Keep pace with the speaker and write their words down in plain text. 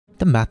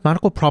The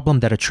mathematical problem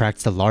that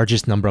attracts the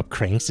largest number of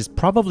cranks is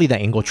probably the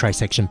angle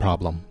trisection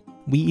problem.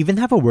 We even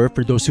have a word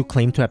for those who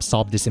claim to have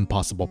solved this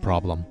impossible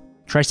problem: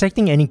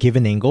 trisecting any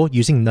given angle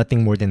using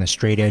nothing more than a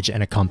straight edge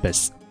and a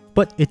compass.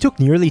 But it took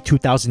nearly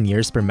 2,000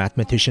 years for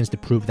mathematicians to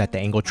prove that the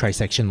angle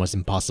trisection was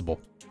impossible.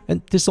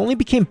 And this only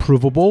became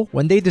provable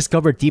when they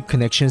discovered deep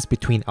connections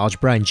between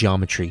algebra and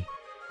geometry.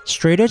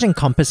 Straight edge and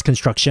compass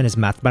construction is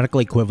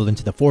mathematically equivalent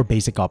to the 4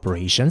 basic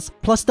operations,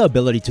 plus the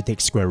ability to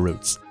take square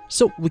roots.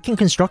 So we can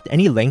construct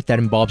any length that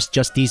involves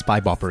just these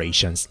 5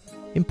 operations.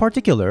 In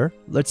particular,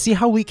 let's see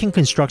how we can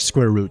construct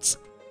square roots.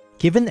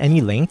 Given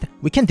any length,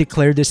 we can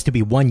declare this to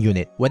be 1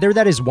 unit, whether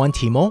that is 1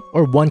 Timo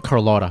or 1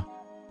 Carlotta.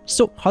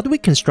 So how do we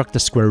construct the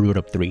square root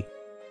of 3?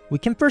 We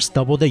can first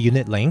double the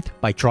unit length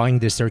by drawing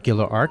this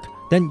circular arc,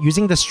 then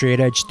using the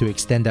straight edge to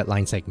extend that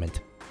line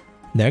segment.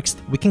 Next,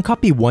 we can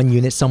copy 1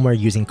 unit somewhere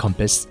using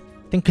compass,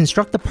 then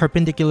construct a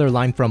perpendicular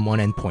line from one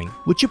endpoint,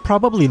 which you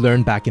probably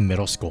learned back in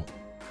middle school.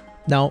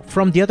 Now,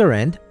 from the other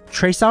end,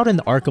 trace out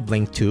an arc of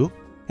length 2,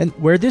 and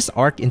where this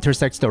arc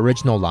intersects the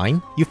original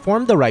line, you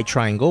form the right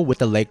triangle with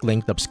the leg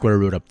length of square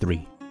root of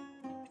 3.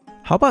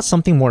 How about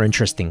something more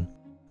interesting?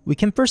 We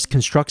can first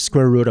construct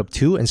square root of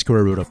 2 and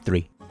square root of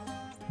 3.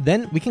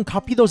 Then, we can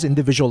copy those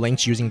individual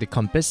lengths using the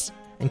compass,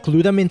 and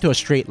glue them into a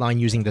straight line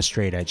using the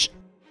straight edge.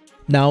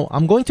 Now,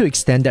 I'm going to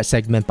extend that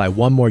segment by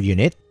 1 more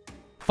unit,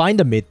 find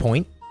the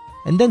midpoint,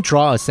 and then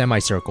draw a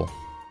semicircle.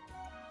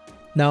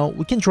 Now,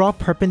 we can draw a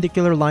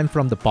perpendicular line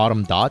from the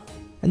bottom dot,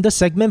 and the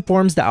segment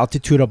forms the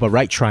altitude of a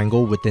right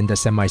triangle within the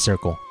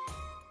semicircle.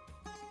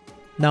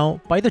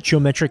 Now, by the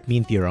geometric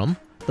mean theorem,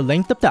 the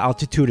length of the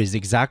altitude is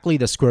exactly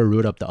the square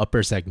root of the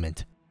upper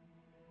segment.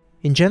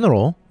 In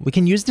general, we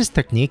can use this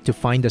technique to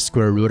find the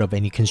square root of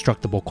any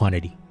constructible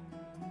quantity.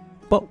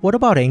 But what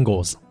about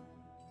angles?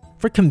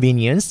 For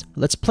convenience,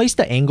 let's place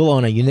the angle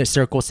on a unit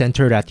circle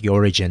centered at the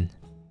origin.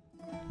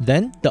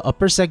 Then, the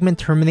upper segment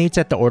terminates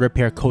at the order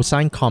pair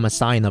cosine,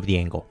 sine of the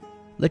angle.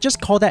 Let's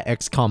just call that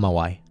x,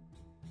 y.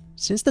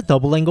 Since the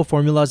double angle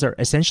formulas are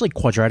essentially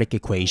quadratic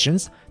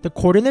equations, the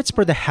coordinates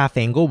for the half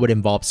angle would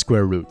involve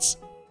square roots.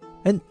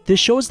 And this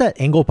shows that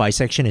angle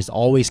bisection is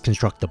always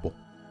constructible.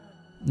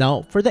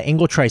 Now, for the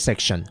angle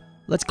trisection,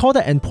 let's call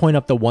the endpoint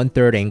of the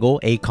 1/3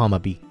 angle a,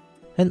 b.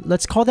 And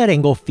let's call that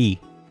angle phi.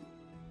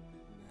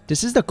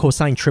 This is the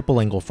cosine triple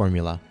angle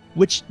formula,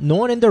 which no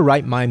one in their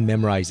right mind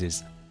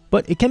memorizes,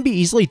 but it can be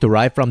easily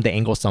derived from the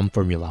angle sum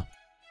formula.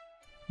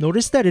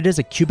 Notice that it is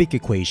a cubic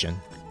equation,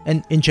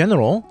 and in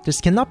general,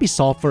 this cannot be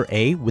solved for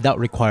a without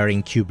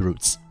requiring cube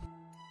roots.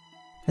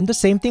 And the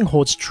same thing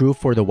holds true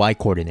for the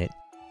y-coordinate.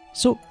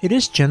 So it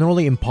is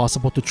generally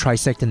impossible to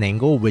trisect an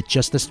angle with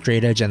just a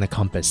straight edge and a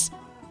compass.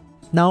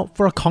 Now,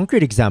 for a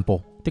concrete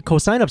example, the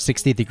cosine of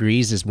 60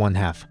 degrees is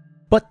 1/2.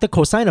 But the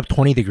cosine of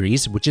 20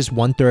 degrees, which is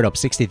 1/3 of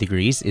 60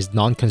 degrees, is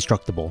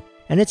non-constructible,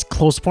 and its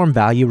closed form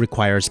value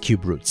requires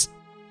cube roots.